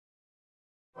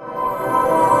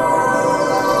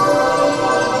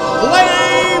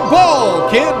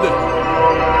kid.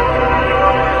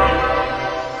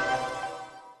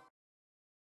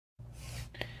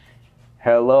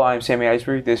 Hello, I'm Sammy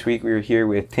Eisberg. This week we are here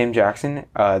with Tim Jackson,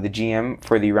 the GM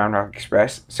for the Round Rock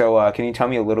Express. So can you tell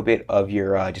me a little bit of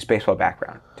your just baseball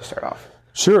background to start off?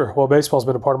 Sure. Well, baseball's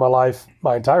been a part of my life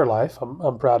my entire life.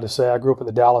 I'm proud to say I grew up in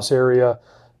the Dallas area.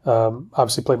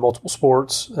 Obviously played multiple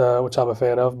sports, which I'm a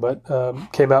fan of, but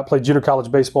came out, played junior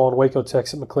college baseball in Waco,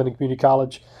 Texas, at McLennan Community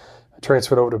College. I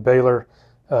transferred over to Baylor,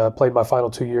 played my final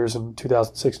 2 years in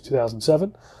 2006 and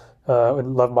 2007,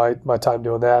 and loved my time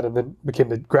doing that, and then became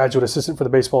the graduate assistant for the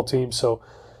baseball team. So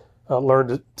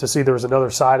learned to see there was another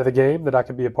side of the game that I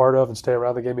could be a part of and stay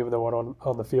around the game even though I wasn't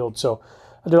on the field. So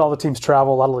I did all the team's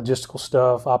travel, a lot of logistical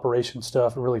stuff, operation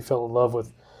stuff, and really fell in love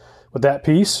with that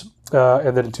piece.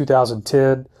 And then in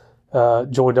 2010,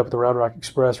 joined up with the Round Rock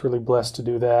Express, really blessed to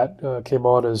do that. Came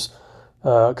on as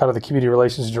kind of the community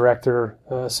relations director,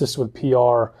 assisted with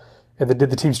PR, and then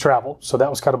did the team's travel. So that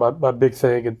was kind of my big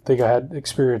thing and thing I had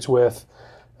experience with.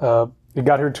 And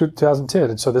got here in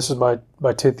 2010. And so this is my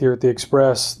 10th year at the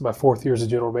Express, my 4th year as a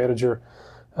general manager.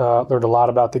 Learned a lot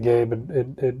about the game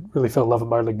and really fell in love with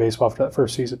minor league baseball after that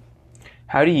first season.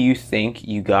 How do you think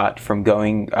you got from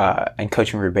going and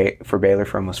coaching for Baylor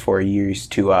for almost 4 years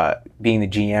to being the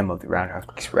GM of the Round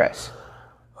Rock Express?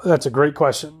 That's a great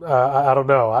question. I don't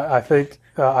know. I think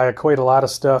I equate a lot of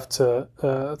stuff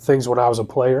to things when I was a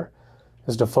player,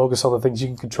 is to focus on the things you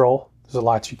can control. There's a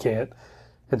lot you can't.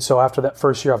 And so after that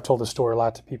first year, I've told this story a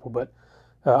lot to people, but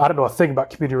I don't know a thing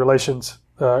about community relations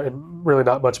and really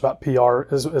not much about PR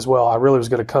as well. I really was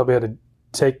going to come in and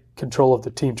take control of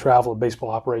the team travel and baseball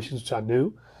operations, which I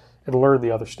knew, and learn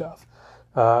the other stuff.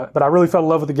 But I really fell in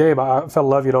love with the game. I fell in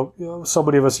love, you know, so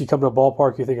many of us, you come to a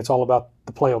ballpark, you think it's all about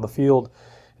the play on the field.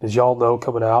 And as y'all know,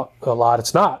 coming out a lot,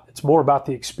 it's not. It's more about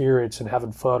the experience and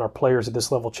having fun. Our players at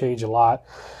this level change a lot.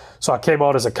 So I came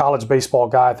on as a college baseball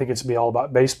guy. I think it's me all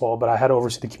about baseball, but I had to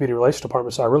oversee the community relations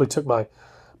department. So I really took my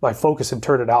focus and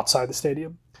turned it outside the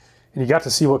stadium. And you got to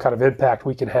see what kind of impact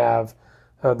we can have,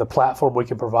 the platform we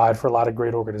can provide for a lot of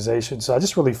great organizations. So I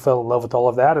just really fell in love with all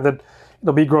of that. And then, you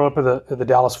know, me growing up in the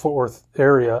Dallas-Fort Worth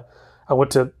area, I went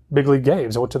to big league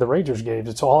games. I went to the Rangers games.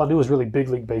 And so all I knew was really big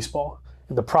league baseball.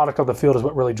 And the product on the field is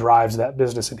what really drives that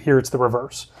business. And here it's the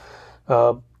reverse.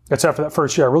 And so after that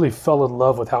first year, I really fell in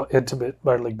love with how intimate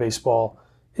minor league baseball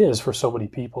is for so many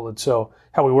people. And so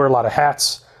how we wear a lot of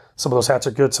hats. Some of those hats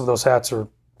are good. Some of those hats are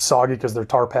soggy because they're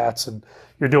tarp hats. And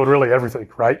you're doing really everything,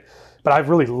 right? But I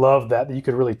really loved that you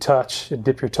could really touch and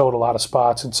dip your toe in a lot of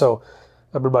spots. And so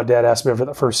I remember my dad asked me after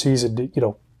that first season, you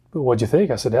know, what'd you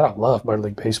think? I said, Dad, I love minor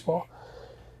league baseball.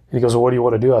 And he goes, well, what do you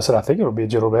want to do? I said, I think it'll be a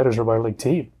general manager of a minor league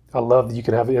team. I love that you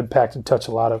can have an impact and touch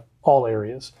a lot of all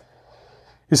areas.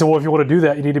 He said, well, if you want to do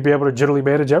that, you need to be able to generally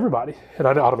manage everybody. And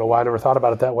I don't know why I never thought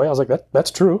about it that way. I was like,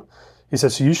 that's true. He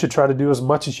said, so you should try to do as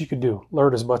much as you can do,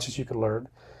 learn as much as you can learn.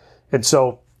 And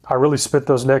so I really spent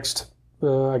those next,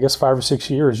 I guess, 5 or 6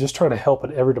 years just trying to help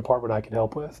in every department I can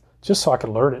help with, just so I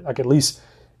can learn it. I can at least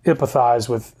empathize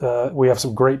with, we have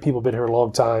some great people been here a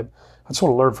long time. I just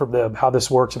want to learn from them how this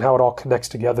works and how it all connects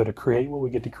together to create what we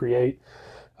get to create.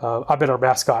 I've been our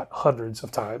mascot hundreds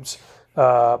of times.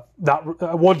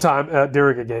 Not one time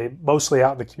during a game, mostly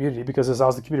out in the community, because as I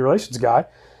was the community relations guy,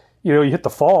 you know, you hit the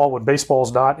fall when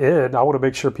baseball's not in, I want to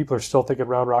make sure people are still thinking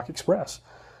Round Rock Express.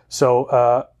 So,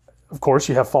 of course,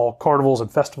 you have fall carnivals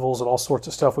and festivals and all sorts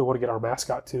of stuff we want to get our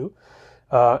mascot to.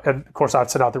 And, of course, I'd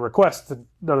send out the request, and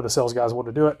none of the sales guys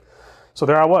wanted to do it. So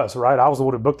there I was, right? I was the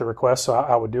one who booked the request, so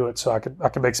I would do it. So I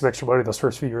could make some extra money those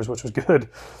first few years, which was good.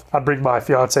 I'd bring my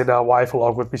fiance, now wife,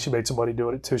 along with me. She made some money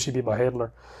doing it, too. She'd be my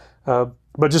handler.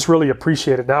 But just really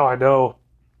appreciate it. Now I know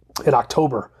in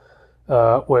October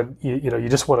when you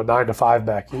just want a 9 to 5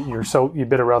 back. You've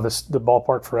been around the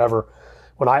ballpark forever.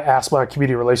 When I ask my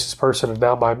community relations person and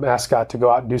now my mascot to go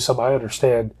out and do something, I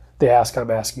understand the ask I'm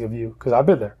asking of you because I've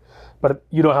been there. But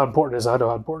you know how important it is. I know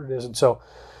how important it is. And so,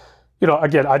 you know,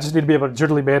 again, I just need to be able to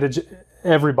generally manage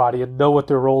everybody and know what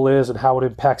their role is and how it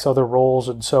impacts other roles.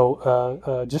 And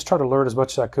so just try to learn as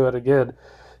much as I could. Again,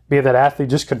 being that athlete,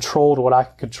 just controlled what I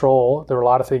could control. There were a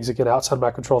lot of things that get outside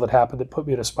my control that happened that put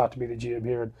me in a spot to be the GM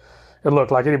here. And look,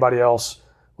 like anybody else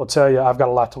will tell you, I've got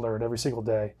a lot to learn every single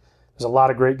day. There's a lot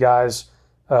of great guys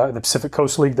in the Pacific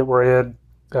Coast League that we're in.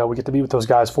 We get to meet with those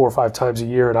guys 4 or 5 times a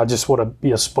year, and I just want to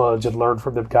be a sponge and learn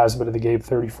from them guys who've been in the game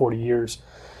 30, 40 years.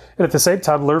 And at the same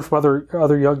time, learn from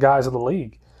other young guys in the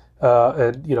league.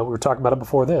 And, you know, we were talking about it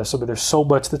before this. I mean, there's so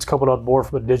much that's coming on board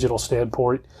from a digital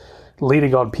standpoint,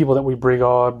 leaning on people that we bring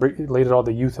on, leaning on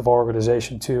the youth of our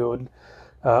organization too.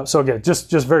 And so again, just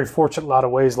very fortunate in a lot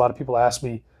of ways. A lot of people ask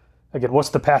me, Again, what's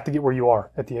the path to get where you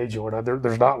are at the age you are?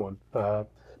 There's not one. But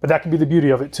that can be the beauty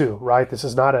of it too, right? This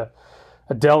is not a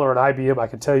Dell or an IBM. I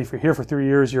can tell you if you're here for 3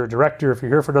 years, you're a director. If you're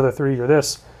here for another 3, you're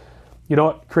this. You know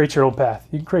what? Create your own path.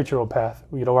 You can create your own path.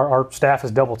 You know, our staff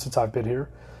has doubled since I've been here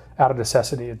out of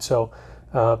necessity. And so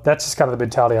that's just kind of the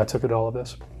mentality I took in all of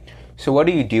this. So what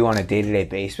do you do on a day-to-day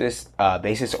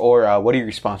basis, or what are you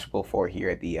responsible for here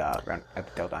at the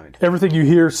Dell Diamond? Everything you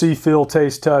hear, see, feel,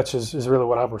 taste, touch is really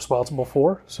what I'm responsible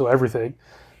for. So everything.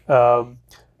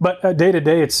 But day to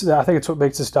day, I think it's what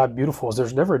makes this time beautiful is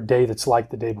there's never a day that's like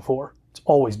the day before. It's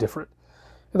always different.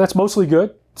 And that's mostly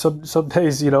good. Some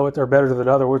days, you know, they're better than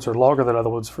other ones or longer than other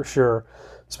ones for sure,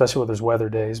 especially when there's weather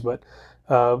days. But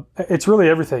it's really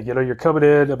everything. You know, you're coming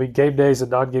in. I mean, game days and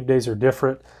non-game days are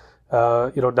different.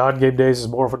 You know, non-game days is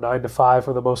more of a 9 to 5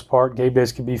 for the most part. Game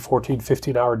days can be 14,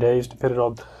 15-hour days depending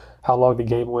on how long the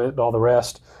game went and all the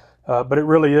rest. But it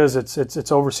really is.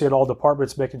 It's overseeing all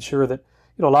departments, making sure that,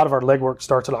 you know, a lot of our legwork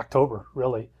starts in October,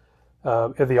 really.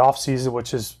 In the off season,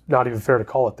 which is not even fair to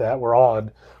call it that. We're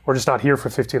just not here for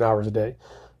 15 hours a day.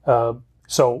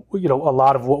 So, you know, a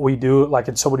lot of what we do, like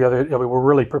in so many other, I mean, we're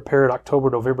really preparing October,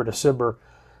 November, December.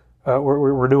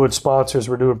 We're doing sponsors,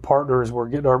 we're doing partners, we're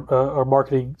getting our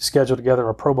marketing schedule together,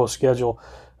 our promo schedule,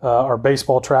 our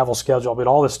baseball travel schedule. I mean,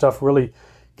 all this stuff really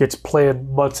gets planned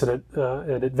months in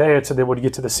advance, and then when you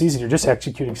get to the season, you're just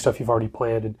executing stuff you've already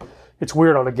planned. And it's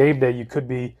weird on a game day, you could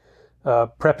be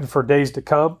prepping for days to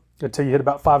come until you hit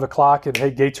about 5 o'clock, and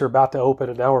hey, gates are about to open,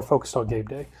 and now we're focused on game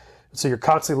day. And so you're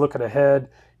constantly looking ahead,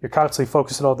 you're constantly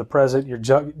focusing on the present, you're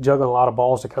juggling a lot of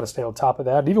balls to kind of stay on top of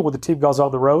that. And even when the team goes on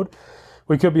the road,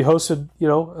 we could be hosting, you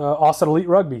know, Austin Elite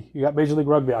Rugby. You got Major League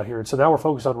Rugby out here. And so now we're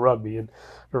focused on rugby. And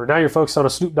or now you're focused on a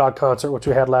Snoop Dogg concert, which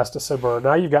we had last December. Or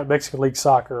now you've got Mexican League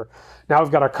Soccer. Now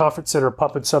we've got our conference center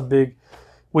pumping some big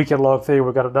weekend-long thing.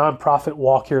 We've got a nonprofit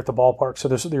walk here at the ballpark.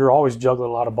 So you're always juggling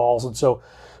a lot of balls. And so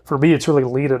for me, it's really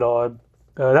leaning on.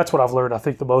 That's what I've learned, I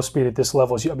think, the most being at this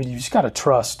level. Is, I mean, you just got to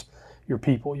trust your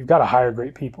people. You've got to hire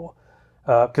great people.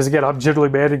 Because, again, I'm generally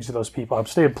managing those people. I'm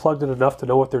staying plugged in enough to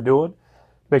know what they're doing.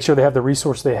 Make sure they have the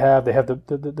resource they have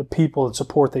the people and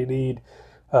support they need.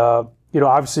 You know,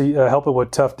 obviously helping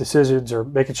with tough decisions or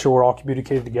making sure we're all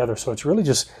communicating together. So it's really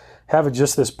just having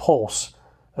just this pulse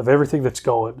of everything that's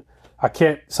going.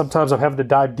 Sometimes I'm having to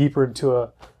dive deeper into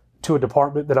a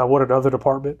department than I would another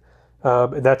department.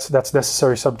 And that's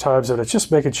necessary sometimes. And it's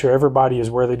just making sure everybody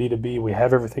is where they need to be. We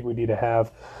have everything we need to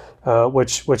have,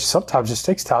 which sometimes just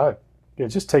takes time. It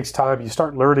just takes time. You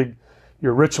start learning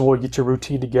your ritual, you get your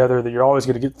routine together, then you're always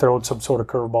going to get thrown some sort of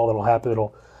curveball that'll happen.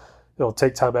 It'll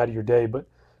take time out of your day. But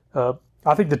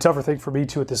I think the tougher thing for me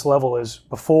too at this level is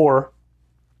before,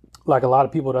 like a lot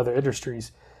of people in other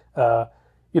industries,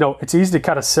 you know, it's easy to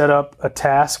kind of set up a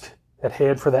task at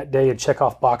hand for that day and check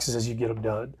off boxes as you get them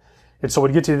done. And so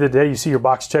when you get to the end of the day, you see your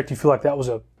box checked, you feel like that was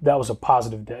a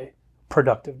positive day,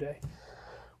 productive day.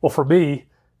 Well, for me,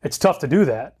 it's tough to do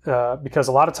that because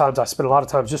a lot of times I spend a lot of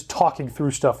time just talking through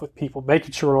stuff with people,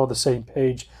 making sure we're on the same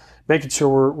page, making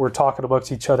sure we're talking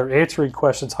amongst each other, answering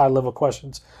questions, high-level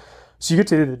questions. So you get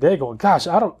to the end of the day going, gosh,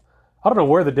 I don't know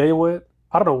where the day went.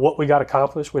 I don't know what we got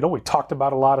accomplished. We know we talked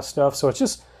about a lot of stuff. So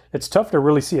it's tough to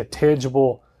really see a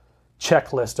tangible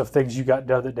checklist of things you got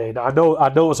done that day. Now, I know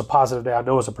it was a positive day. I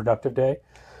know it was a productive day.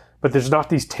 But there's not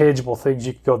these tangible things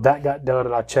you can go, that got done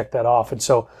and I checked that off. And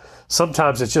so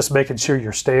sometimes it's just making sure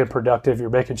you're staying productive. You're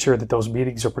making sure that those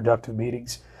meetings are productive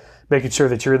meetings, making sure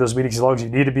that you're in those meetings as long as you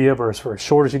need to be in them or for as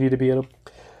short as you need to be in them.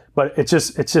 But it's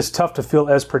just tough to feel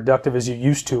as productive as you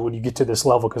used to when you get to this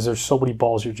level because there's so many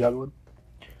balls you're juggling.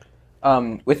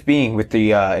 With being with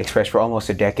the Express for almost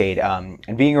a decade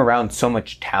and being around so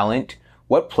much talent,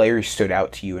 what players stood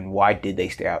out to you and why did they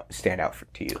stand out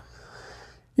to you?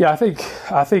 Yeah, I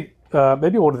think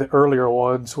maybe one of the earlier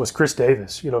ones was Chris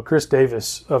Davis. You know, Chris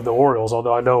Davis of the Orioles,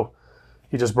 although I know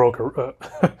he just broke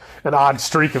an odd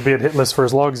streak of being hitless for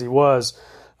as long as he was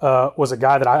a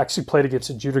guy that I actually played against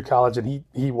in junior college, and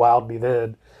he wowed me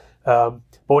then. But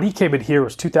when he came in here, it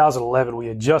was 2011. We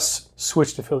had just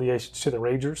switched affiliations to the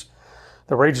Rangers.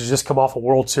 The Rangers just come off a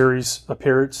World Series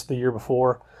appearance the year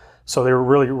before. So they were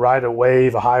really riding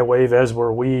a high wave, as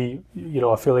were we, you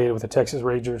know, affiliated with the Texas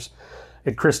Rangers.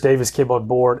 And Chris Davis came on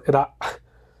board. And I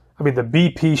mean, the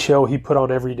BP show he put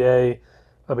on every day.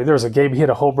 I mean, there was a game he hit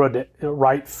a home run to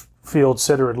right field,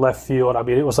 center, and left field. I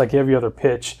mean, it was like every other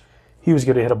pitch he was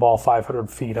going to hit a ball 500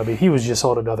 feet. I mean, he was just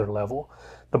on another level.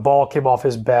 The ball came off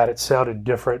his bat. It sounded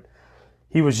different.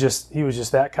 He was just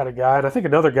that kind of guy. And I think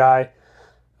another guy,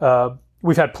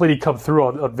 we've had plenty come through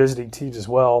on visiting teams as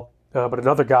well. But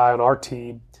another guy on our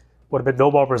team would have been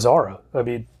Nomar Mazara. I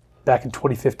mean, back in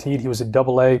 2015, he was in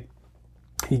Double-A.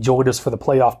 He joined us for the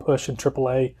playoff push in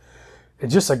AAA,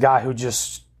 and just a guy who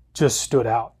just stood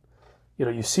out. You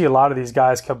know, you see a lot of these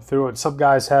guys come through, and some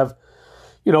guys have,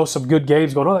 you know, some good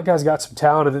games going, oh, that guy's got some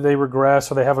talent, and then they regress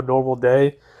or they have a normal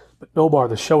day. But Nomar,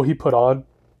 the show he put on,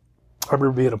 I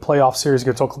remember being in a playoff series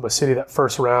against Oklahoma City that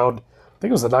first round. I think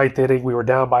it was the 9th inning. We were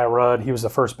down by a run. He was the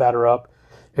first batter up,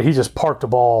 and he just parked the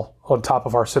ball on top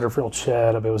of our center field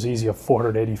shed. I mean, it was easy, a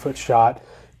 480-foot shot.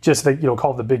 Just, you know,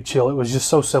 called the big chill. It was just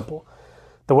so simple.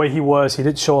 The way he was, he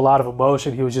didn't show a lot of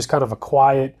emotion. He was just kind of a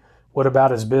quiet, what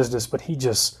about his business? But he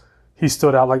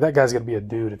stood out like that guy's going to be a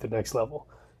dude at the next level.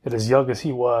 And as young as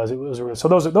he was, it was real. So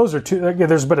those are two. Again,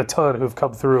 there's been a ton who've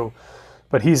come through,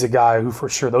 but he's a guy who, for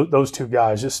sure, those two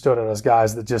guys just stood out as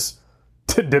guys that just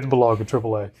didn't belong in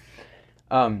AAA.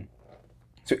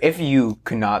 So if you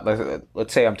could not,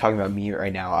 let's say I'm talking about me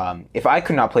right now, if I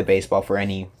could not play baseball for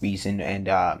any reason, and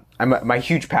my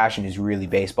huge passion is really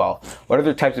baseball, what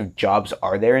other types of jobs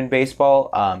are there in baseball,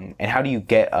 and how do you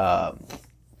get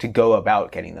to go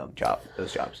about getting those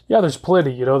jobs? Yeah, there's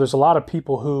plenty. You know, there's a lot of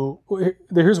people who,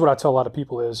 here's what I tell a lot of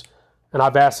people is, and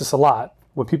I've asked this a lot,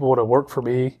 when people want to work for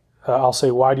me, I'll say,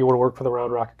 why do you want to work for the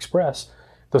Round Rock Express?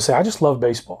 They'll say, I just love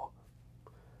baseball.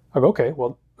 I go, okay,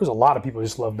 well, there's a lot of people who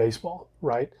just love baseball,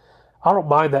 right? I don't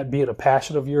mind that being a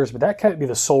passion of yours, but that can't be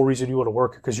the sole reason you want to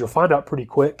work, because you'll find out pretty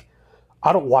quick,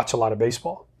 I don't watch a lot of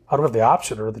baseball. I don't have the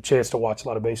option or the chance to watch a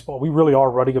lot of baseball. We really are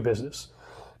running a business.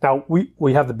 Now,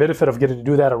 we have the benefit of getting to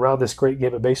do that around this great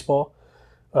game of baseball,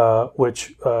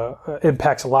 which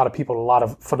impacts a lot of people in a lot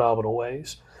of phenomenal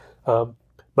ways.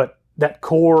 But that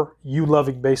core, you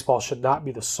loving baseball, should not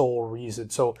be the sole reason.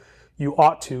 So you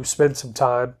ought to spend some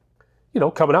time, you know,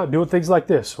 coming out and doing things like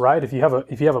this, right? If you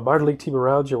have a minor league team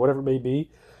around you or whatever it may be,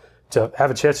 to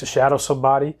have a chance to shadow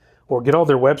somebody or get on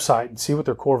their website and see what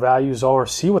their core values are,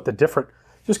 see what the different,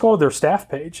 just go on their staff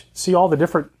page, see all the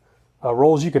different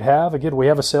roles you could have. Again, we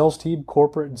have a sales team,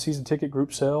 corporate and season ticket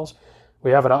group sales.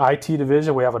 We have an IT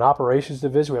division. We have an operations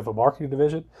division. We have a marketing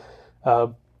division.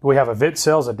 We have event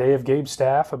sales, a day of game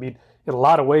staff. I mean, in a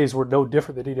lot of ways, we're no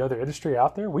different than any other industry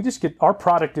out there. We just our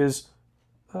product is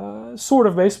sort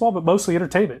of baseball, but mostly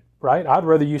entertainment, right? I'd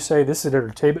rather you say this is an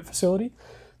entertainment facility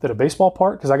than a baseball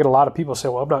park, because I get a lot of people say,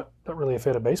 well, I'm not really a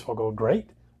fan of baseball. Going, great,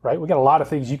 right? We got a lot of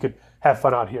things you could have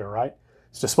fun out here, right?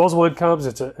 It's disposable incomes.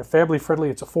 It's a family friendly.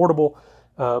 It's affordable.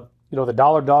 You know, the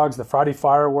Dollar Dogs, the Friday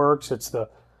fireworks. It's the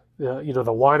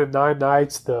Wine and Nine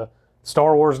nights, the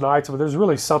Star Wars nights. I mean, there's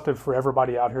really something for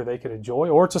everybody out here they can enjoy.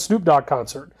 Or it's a Snoop Dogg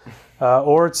concert,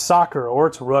 or it's soccer, or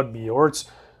it's rugby, or it's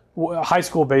high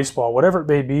school baseball, whatever it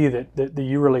may be that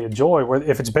you really enjoy. Where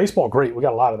if it's baseball, great. We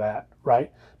got a lot of that,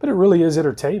 right? But it really is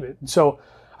entertainment. And so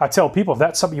I tell people, if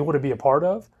that's something you want to be a part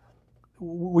of,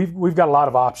 we've got a lot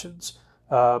of options.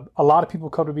 A lot of people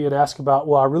come to me and ask about,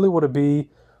 well, I really want to be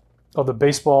on the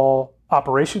baseball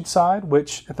operations side,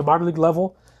 which at the minor league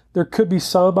level, there could be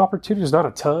some opportunities, not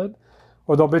a ton.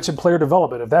 Or they'll mention player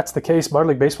development. If that's the case, minor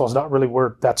league baseball is not really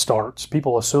where that starts.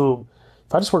 People assume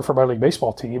if I just work for a minor league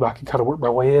baseball team, I can kind of work my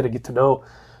way in and get to know,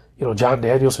 you know, John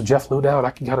Daniels and Jeff Lunau, and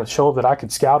I can kind of show them that I can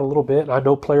scout a little bit and I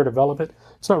know player development.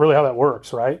 It's not really how that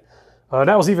works, right? And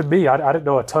that was even me. I didn't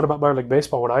know a ton about minor league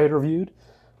baseball when I interviewed.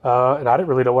 And I didn't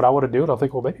really know what I want to do. And I'll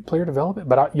think, well, maybe player development.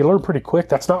 But you learn pretty quick.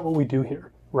 That's not what we do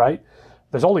here, right?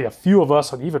 There's only a few of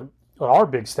us on our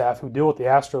big staff who deal with the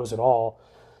Astros at all.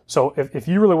 So if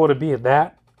you really want to be in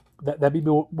that'd be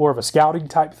more of a scouting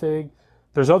type thing.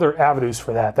 There's other avenues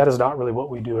for that. That is not really what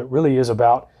we do. It really is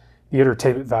about the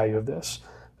entertainment value of this.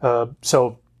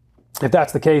 So if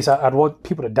that's the case, I'd want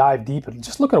people to dive deep and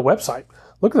just look at a website.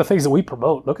 Look at the things that we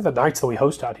promote. Look at the nights that we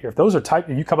host out here. If those are type,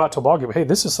 and you come out to a ballgame, hey,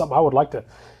 this is something I would like to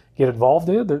get involved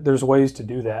in, there's ways to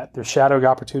do that. There's shadowing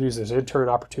opportunities. There's intern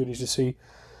opportunities to see,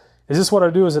 is this what I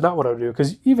do? Is it not what I do?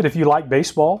 Because even if you like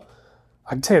baseball,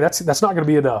 I can tell you that's not going to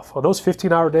be enough. On those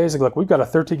 15-hour days, look, we've got a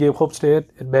 13-game homestand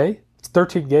in May. It's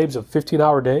 13 games of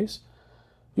 15-hour days.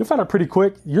 You'll find out pretty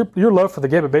quick, your love for the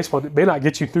game of baseball may not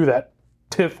get you through that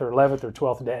 10th or 11th or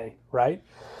 12th day, right?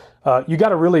 You got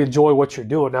to really enjoy what you're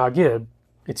doing. Now, again,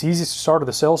 it's easiest to start on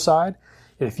the sales side.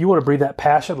 And if you want to bring that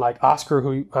passion, like Oscar,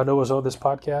 who I know is on this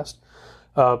podcast,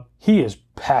 he is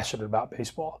passionate about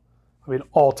baseball. I mean,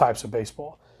 all types of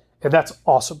baseball. And that's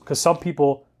awesome because some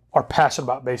people are passionate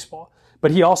about baseball.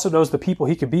 But he also knows the people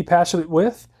he can be passionate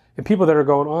with and people that are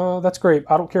going, oh, that's great.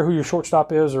 I don't care who your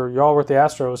shortstop is or you're all with the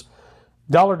Astros.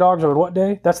 Dollar Dogs on what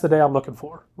day? That's the day I'm looking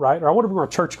for, right? Or I want to bring a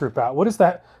church group out. What is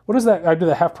that? I do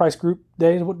the half-price group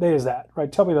days. What day is that,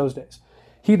 right? Tell me those days.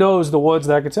 He knows the ones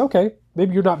that I can say, okay,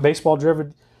 maybe you're not baseball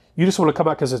driven. You just want to come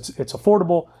out because it's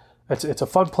affordable. It's a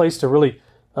fun place to really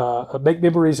make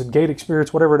memories and gain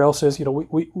experience, whatever it else is.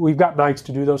 We've got nights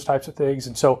to do those types of things.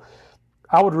 And so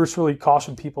I would just really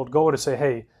caution people to go in and say,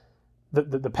 hey,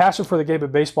 the passion for the game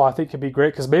of baseball, I think, can be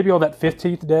great, because maybe on that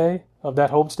 15th day of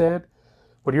that homestand,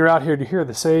 when you're out here and you hear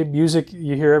the same music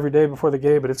you hear every day before the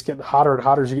game, and it's getting hotter and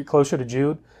hotter as you get closer to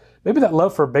June, maybe that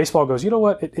love for baseball goes, you know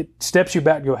what, it steps you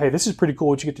back and go, hey, this is pretty cool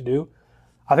what you get to do.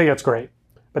 I think that's great.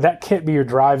 But that can't be your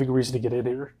driving reason to get in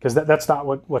here, because that's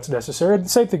not what's necessary. And the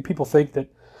same thing, people think that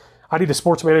I need a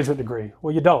sports management degree.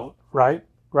 Well, you don't, right?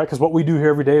 Because what we do here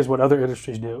every day is what other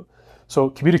industries do. So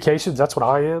communications, that's what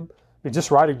I am. I mean,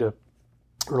 just learning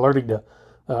to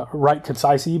write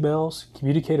concise emails,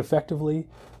 communicate effectively,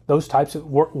 those types of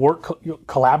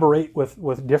collaborate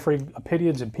with differing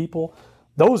opinions and people.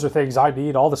 Those are things I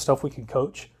need. All the stuff we can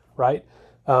coach, right?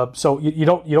 So you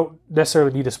don't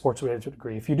necessarily need a sports management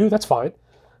degree. If you do, that's fine.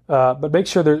 But make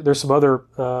sure there's some other.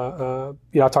 I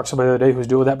talked to somebody the other day who was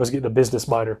doing that, was getting a business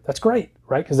minor. That's great,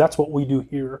 right? Because that's what we do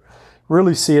here.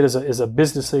 Really see it as a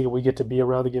business thing, and we get to be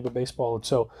around the game of baseball. And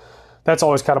so that's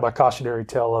always kind of my cautionary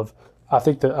tale of, I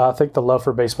think the love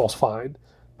for baseball's fine,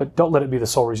 but don't let it be the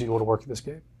sole reason you want to work in this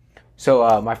game.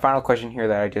 So my final question here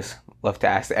that I just love to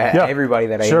ask everybody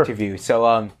that I interview.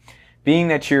 So being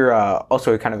that you're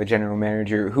also kind of a general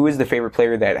manager, who is the favorite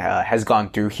player that has gone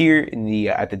through here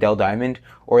at the Dell Diamond,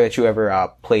 or that you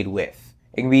ever played with?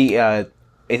 It can be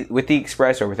with the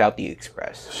Express or without the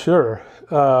Express. Sure.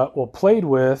 Played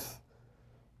with.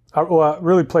 I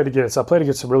really played against. I played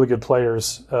against some really good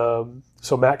players.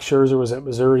 So Max Scherzer was at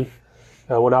Missouri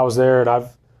when I was there, and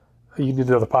you need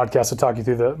to know the podcast to talk you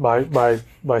through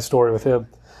my story with him,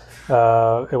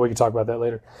 and we can talk about that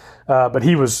later. But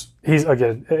he's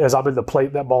again, as I'm in the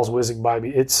plate, that ball's whizzing by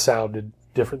me. It sounded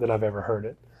different than I've ever heard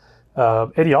it,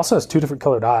 and he also has two different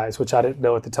colored eyes, which I didn't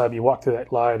know at the time. You walk through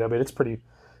that line. I mean, it's pretty.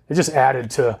 It just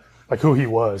added to like who he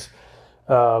was.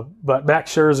 But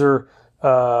Max Scherzer,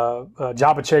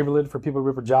 Jabba Chamberlain, for people who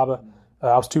remember Jabba.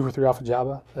 I was 2 for 3 off of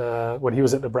Jabba when he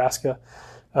was at Nebraska.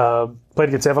 Played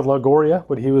against Evan Longoria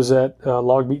when he was at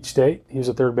Long Beach State. He was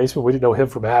a third baseman. We didn't know him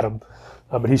from Adam,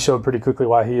 but he showed pretty quickly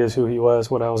why he is who he was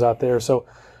when I was out there. So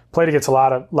played against a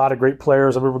lot of great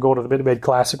players. I remember going to the Minute Maid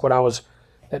Classic when I was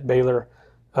at Baylor.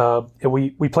 And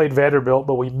we played Vanderbilt,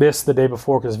 but we missed the day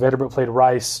before because Vanderbilt played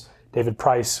Rice. David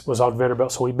Price was on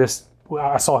Vanderbilt, so we missed.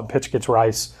 I saw him pitch against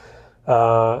Rice.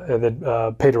 And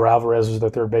then Pedro Alvarez was the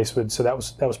third baseman, so that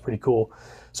was pretty cool.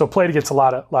 So played against a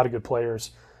lot of good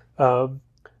players.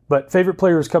 But favorite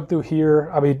players come through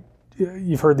here. I mean,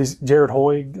 you've heard these. Jared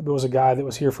Hoying was a guy that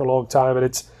was here for a long time, and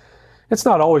it's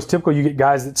not always typical. You get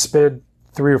guys that spend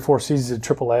 3 or 4 seasons in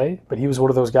AAA, but he was one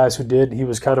of those guys who did. He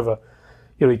was kind of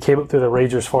he came up through the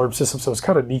Rangers farm system, so it's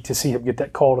kind of neat to see him get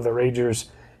that call to the Rangers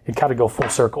and kind of go full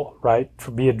circle, right,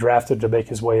 from being drafted to make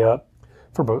his way up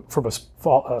from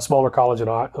a smaller college in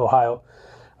Ohio.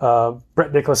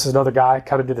 Brett Nicholas is another guy,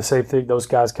 kind of did the same thing. Those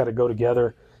guys kind of go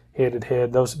together hand in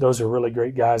hand. Those are really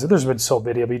great guys. And there's been so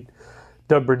many. I mean,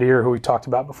 Doug Bernier, who we talked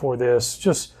about before this,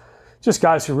 just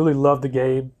guys who really love the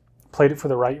game, played it for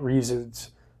the right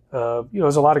reasons.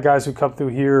 There's a lot of guys who come through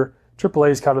here.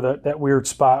 AAA is kind of that weird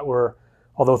spot where,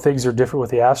 although things are different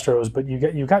with the Astros, but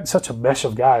you've got such a mesh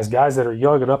of guys that are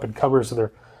young and up and comers, and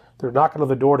they're knocking on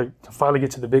the door to finally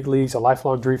get to the big leagues, a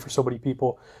lifelong dream for so many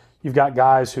people. You've got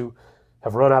guys who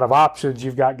have run out of options.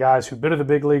 You've got guys who've been in the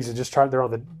big leagues and they're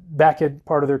on the back end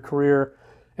part of their career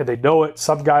and they know it.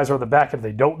 Some guys are on the back end,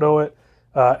 they don't know it.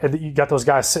 And you got those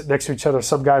guys sitting next to each other.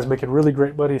 Some guys making really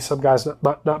great money, some guys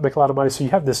not make a lot of money. So you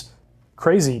have this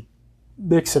crazy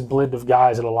mix and blend of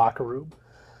guys in a locker room,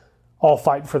 all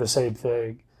fighting for the same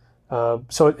thing.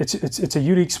 So it's a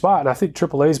unique spot, and I think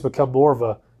AAA has become more of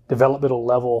a developmental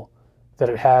level than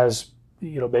it has,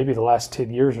 maybe the last 10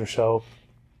 years or so,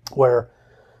 where,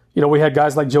 we had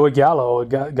guys like Joey Gallo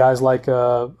and guys like,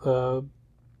 of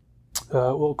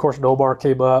course, Nomar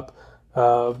came up.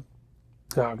 Oh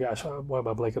gosh, why am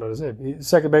I blanking on his name? He's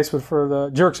second baseman for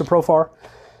the Jurickson Profar.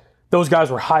 Those guys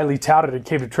were highly touted and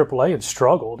came to AAA and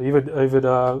struggled. Even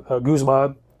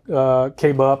Guzman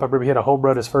came up. I remember he had a home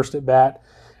run his first at bat.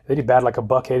 Then he batted like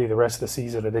 $180 the rest of the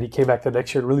season, and then he came back the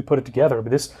next year and really put it together. I mean,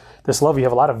 this level, you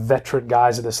have a lot of veteran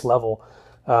guys at this level.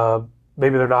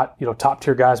 Maybe they're not top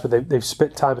tier guys, but they've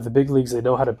spent time at the big leagues. They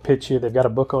know how to pitch you. They've got a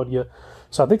book on you.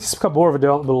 So I think it's become more of a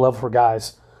developmental level for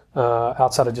guys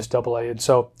outside of just AA. And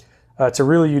so it's a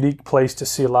really unique place to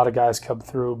see a lot of guys come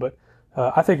through. But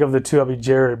I think of the two,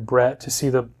 Jared and Brett, to see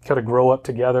them kind of grow up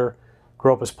together,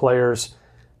 grow up as players.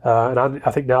 And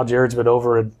I think now Jared's been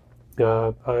over in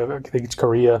I think it's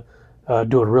Korea,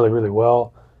 doing really, really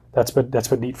well. That's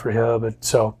been neat for him. And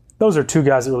so those are two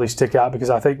guys that really stick out because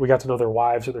I think we got to know their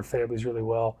wives and their families really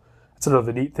well. That's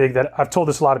another neat thing that I've told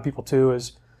this a lot of people too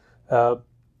is, I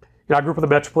grew up in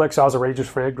the Metroplex. I was a Rangers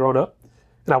fan growing up.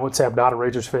 And I wouldn't say I'm not a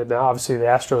Rangers fan now. Obviously, the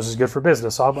Astros is good for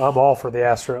business. So I'm all for the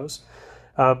Astros.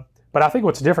 But I think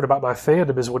what's different about my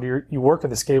fandom is when you work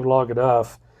in this game long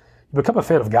enough, you become a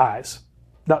fan of guys,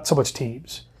 not so much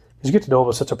teams. Because you get to know them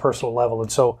at such a personal level.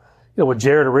 And so, when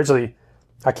Jared originally,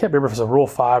 I can't remember if it was a Rule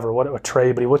 5 or what, a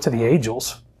trade, but he went to the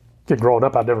Angels. Growing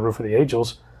up, I'd never root for the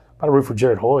Angels. I'd root for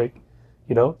Jared Hoyt.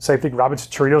 Same thing. Robinson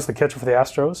Chirinos, the catcher for the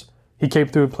Astros. He came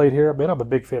through and played here. Man, I'm a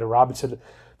big fan of Robinson.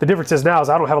 The difference is now is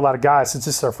I don't have a lot of guys, since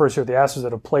this is our first year at the Astros,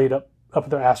 that have played up at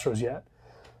the Astros yet.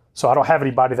 So I don't have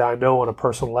anybody that I know on a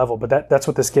personal level. But that's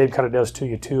what this game kind of does to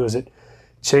you too, is it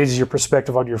changes your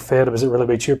perspective on your fandom, as it really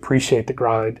makes you appreciate the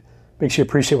grind, makes you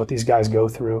appreciate what these guys go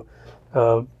through.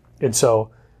 And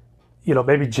so,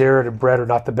 maybe Jared and Brett are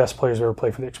not the best players who ever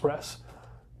played for the Express.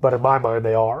 But in my mind,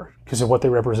 they are, because of what they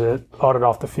represent on and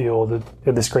off the field and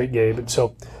in this great game. And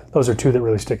so those are two that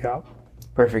really stick out.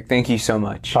 Perfect. Thank you so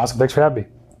much. Awesome. Thanks for having me.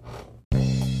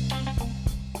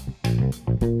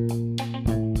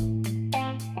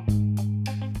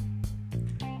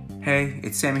 Hey,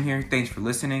 it's Salmon here. Thanks for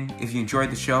listening. If you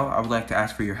enjoyed the show, I would like to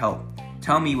ask for your help.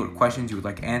 Tell me what questions you would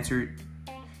like answered.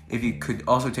 If you could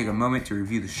also take a moment to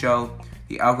review the show.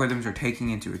 The algorithms are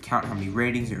taking into account how many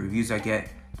ratings and reviews I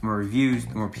get. The more reviews,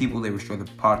 the more people they restore the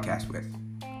podcast with.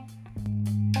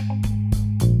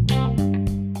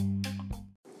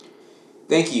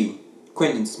 Thank you,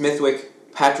 Quentin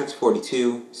Smithwick,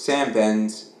 Patrick's42, Sam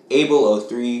Benz,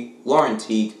 Abel03, Lauren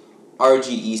Teague,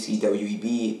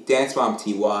 RGECWEB,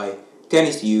 DanceMom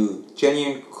Dennis Yu,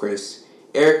 Genuine Chris,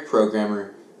 Eric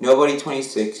Programmer,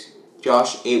 Nobody26,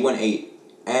 Josh818,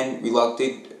 and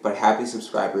Reluctant but Happy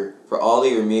Subscriber for all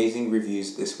your amazing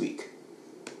reviews this week.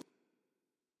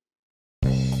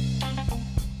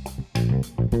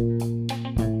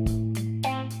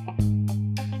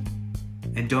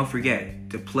 And don't forget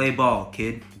to play ball,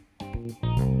 kid.